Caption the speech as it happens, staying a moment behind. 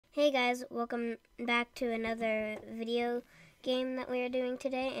Hey guys, welcome back to another video game that we are doing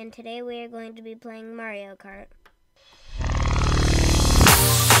today, and today we are going to be playing Mario Kart.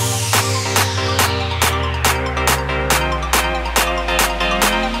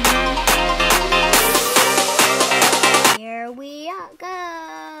 Here we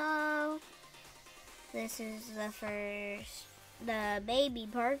go! This is the baby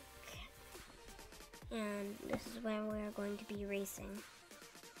park, and this is where we're going to be racing.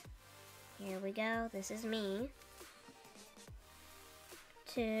 Here we go. This is me.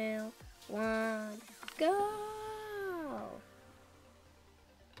 2, 1, go!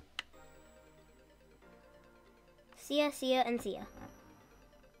 See ya, and see ya.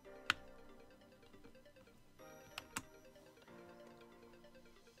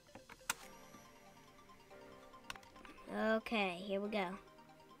 Okay, here we go.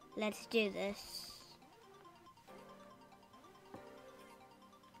 Let's do this.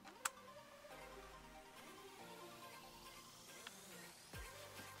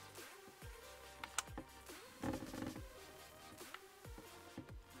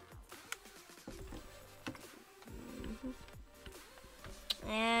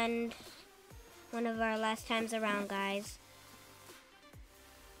 And one of our last times around, guys.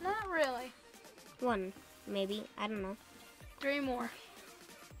 Not really. One, maybe. I don't know. 3 more.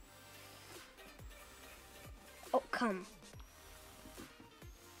 Oh, come.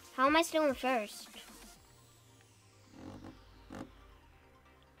 How am I still in first?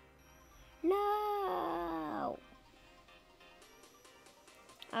 No.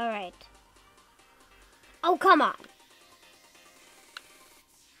 All right. Oh, come on.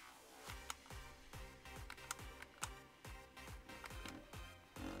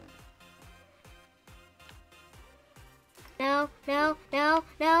 No, no, no,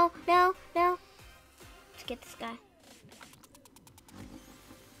 no, no, no. Let's get this guy.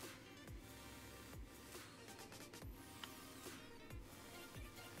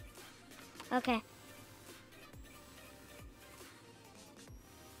 Okay.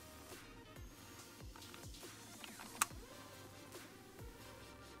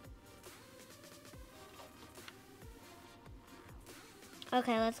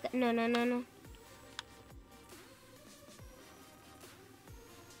 Okay, let's go. No, no, no, no.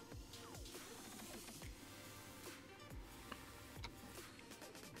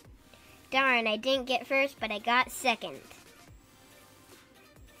 Darn, I didn't get first, but I got second.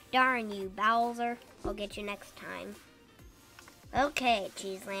 Darn you, Bowser. I'll get you next time. Okay,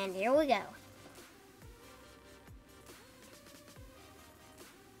 Cheeseland, here we go.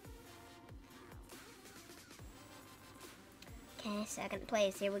 Okay, second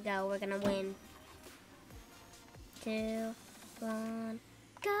place. Here we go. We're gonna win. 2, 1,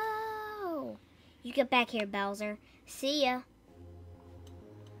 go! You get back here, Bowser. See ya.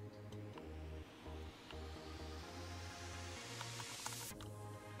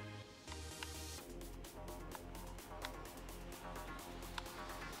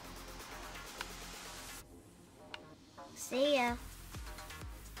 See ya.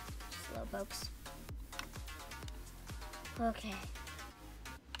 Slow folks. Okay.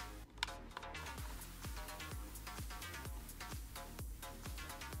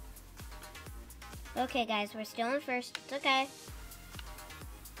 Okay, guys, we're still in first. It's okay.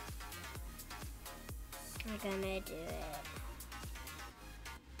 We're gonna do it.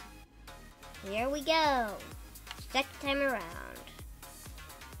 Here we go. Second time around.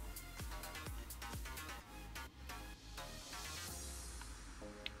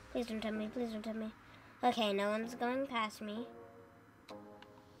 Please don't tell me, please don't tell me. Okay, no one's going past me.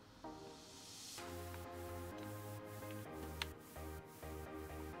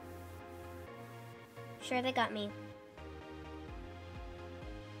 Sure, they got me.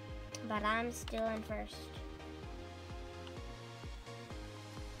 But I'm still in first.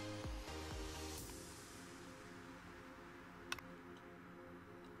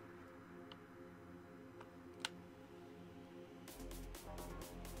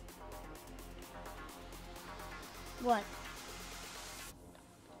 What?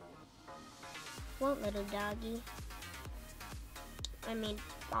 What little doggy? I mean,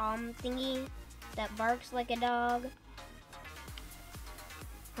 bomb thingy that barks like a dog.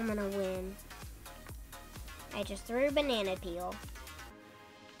 I'm gonna win. I just threw a banana peel.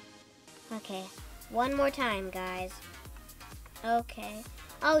 Okay, one more time, guys. Okay.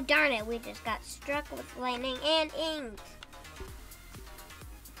 Oh, darn it, we just got struck with lightning and ink.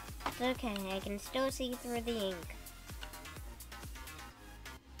 It's okay, I can still see through the ink.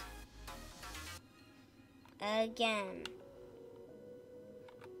 Again.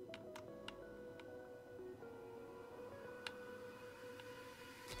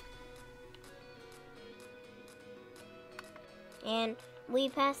 And we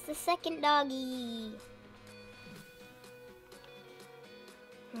passed the second doggy.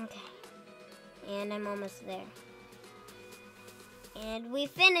 Okay. And I'm almost there. And we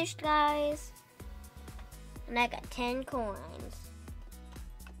finished, guys. And I got 10 coins.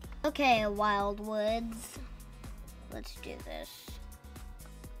 Okay, Wildwoods. Let's do this.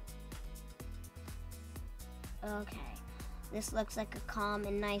 Okay. This looks like a calm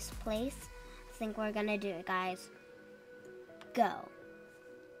and nice place. I think we're gonna do it, guys. Go.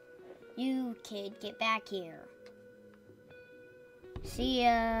 You kid, get back here. See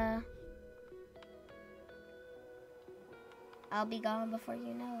ya. I'll be gone before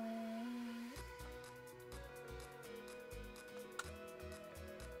you know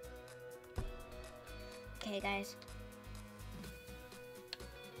it. Okay, guys.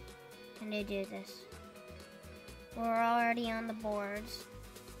 Can I do this? We're already on the boards.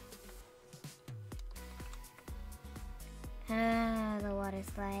 The water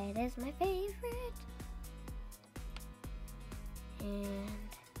slide is my favorite. And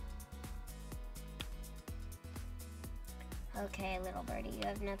okay, little birdie, you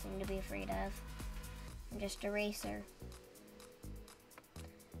have nothing to be afraid of. I'm just a racer.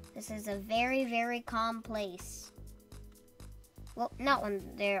 This is a very, very calm place. Well, not when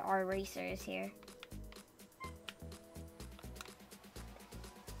there are racers here.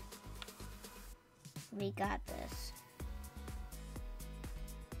 We got this.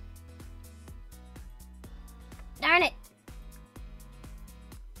 Darn it!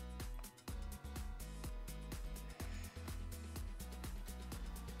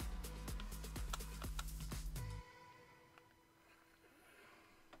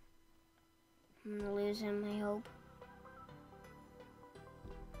 I'm gonna lose him, I hope.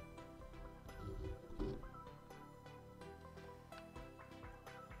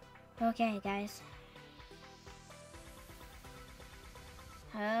 Okay, guys.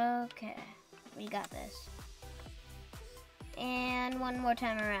 Okay, we got this. And one more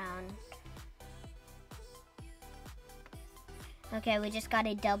time around. Okay, we just got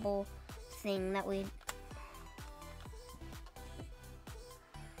a double thing that we...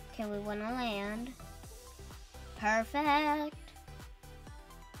 Okay, we want to land. Perfect.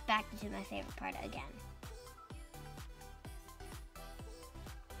 Back to my favorite part again.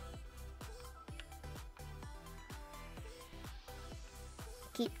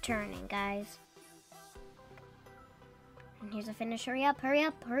 Keep turning, guys. And here's a finish. Hurry up, hurry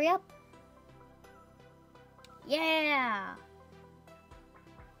up, hurry up. Yeah!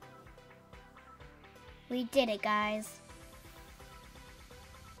 We did it, guys.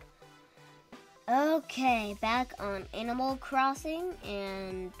 Okay, back on Animal Crossing,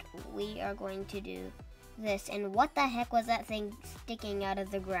 and we are going to do this. And what the heck was that thing sticking out of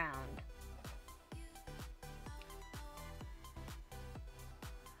the ground?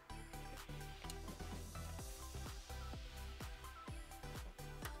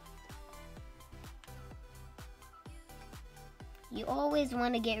 You always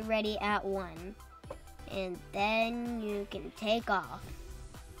want to get ready at 1, and then you can take off,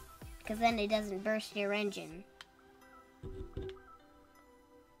 because then it doesn't burst your engine.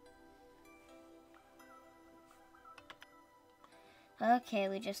 Okay,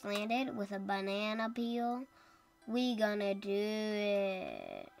 we just landed with a banana peel. We gonna do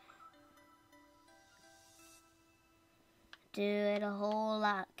it. Do it a whole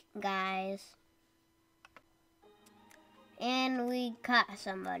lot, guys. And we caught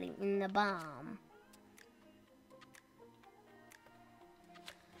somebody in the bomb.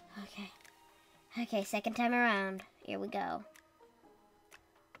 Okay. Okay, second time around. Here we go.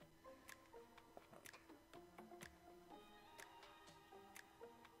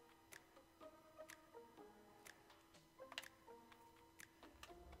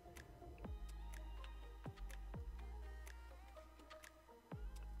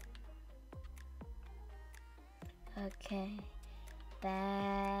 Okay,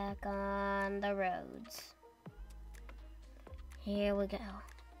 back on the roads. Here we go.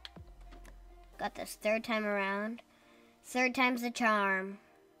 Got this third time around. Third time's the charm.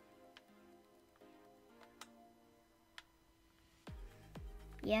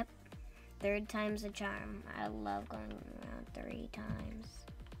 Yep, third time's the charm. I love going around 3 times.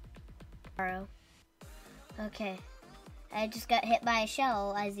 Okay, I just got hit by a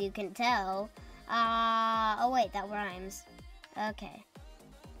shell, as you can tell. Oh wait, that rhymes. Okay.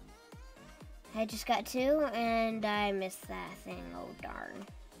 I just got 2 and I missed that thing, oh darn.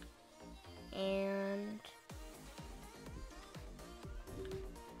 And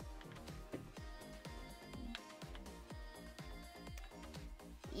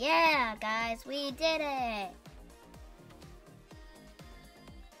yeah, guys, we did it.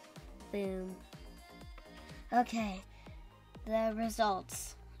 Boom. Okay, the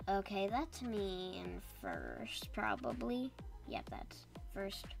results. Okay, that's me in first, probably. Yep, that's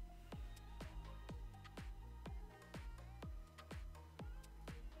first.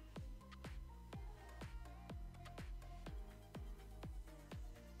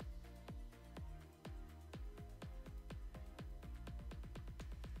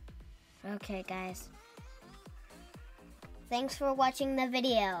 Okay, guys. Thanks for watching the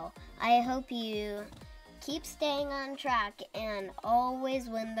video. I hope you keep staying on track and always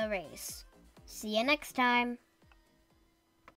win the race. See you next time.